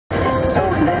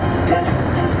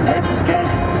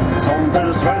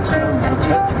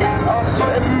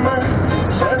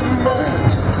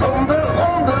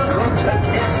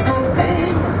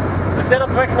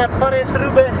op weg naar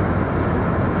Parijs-Roubaix,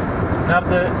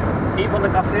 naar een van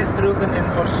de kasseistroken in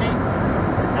Orchies,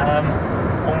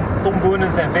 om Tom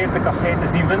Boonen zijn 5e kassei te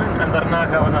zien winnen en daarna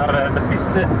gaan we naar de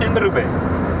Piste in Roubaix.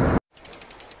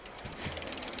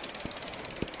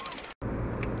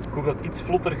 Ik hoop dat het iets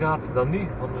vlotter gaat dan nu,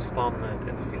 want we staan in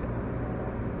de file.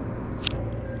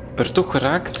 Er toch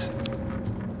geraakt,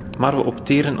 maar we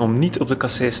opteren om niet op de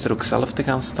kasseistrook zelf te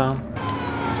gaan staan.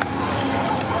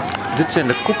 Dit zijn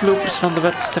de koplopers van de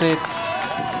wedstrijd,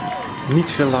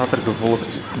 niet veel later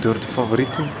gevolgd door de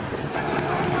favorieten.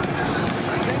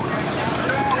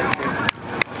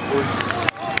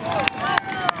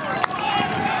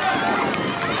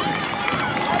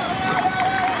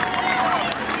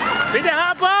 Wie de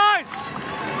haat, boys!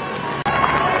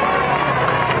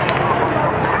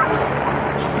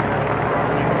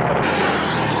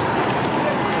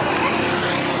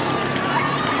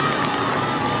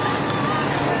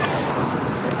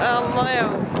 Allah ya.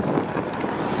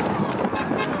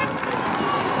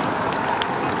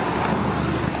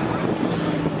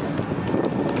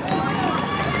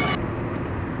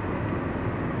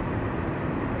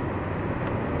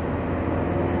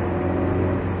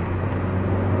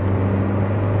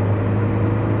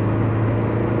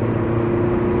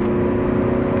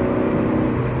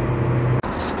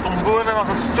 Tom Boonen als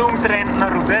een stoomtrein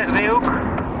naar Roubaix, wij ook.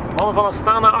 Mannen van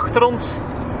Astana achter ons,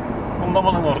 komt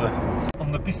allemaal in orde.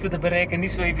 Om de piste te bereiken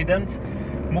niet zo evident,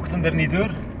 mochten er niet door.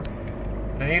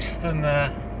 De eerste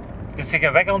is zich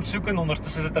een weg aan het zoeken,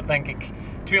 ondertussen zit er denk ik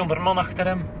 200 man achter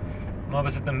hem. Maar we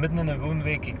zitten midden in een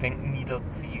woonwijk, ik denk niet dat,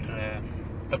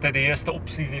 dat hij de juiste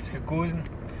opties heeft gekozen.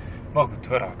 Maar goed,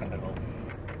 we raken er wel.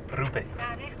 Roubaix. Ja,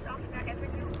 rechtsaf naar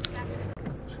Avenue.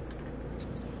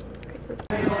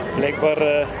 Blijkbaar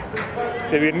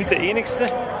zijn we hier niet de enigste.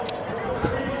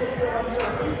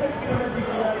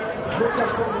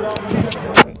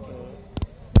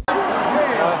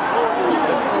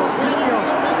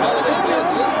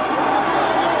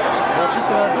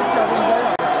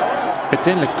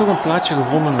 Uiteindelijk toch een plaatsje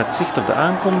gevonden met zicht op de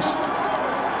aankomst,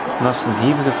 naast een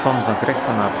hevige fan van Greg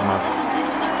van Avermaat.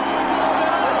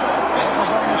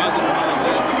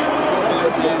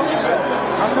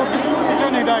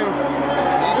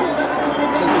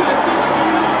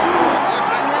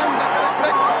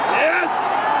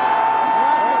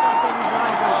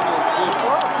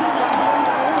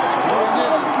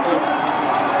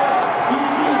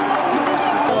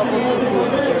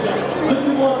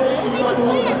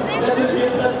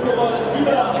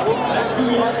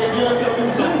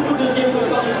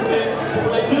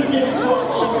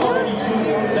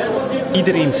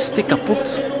 Iedereen stik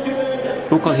kapot,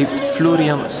 ook al heeft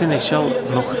Florian Sénéchal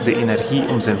nog de energie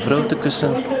om zijn vrouw te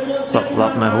kussen. Wel,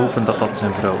 laat mij hopen dat dat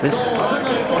zijn vrouw is.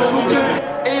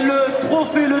 Et le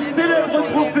trophée, le célèbre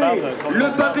trophée,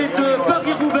 le pavé de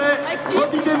Paris-Roubaix,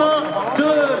 remis des mains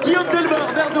de Guillaume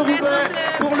Delbar, maire de Roubaix,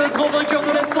 pour le grand vainqueur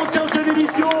de la 115e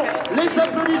édition. Les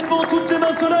applaudissements, toutes les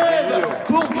mains se lèvent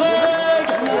pour Greg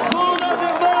van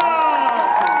Avermaat.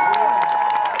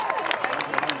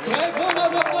 Greg van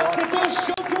Avermaat, c'est un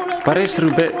champion.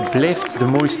 Parijs-Roubaix blijft de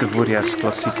mooiste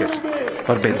voorjaarsklassieker,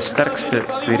 waarbij de sterkste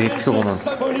weer heeft gewonnen.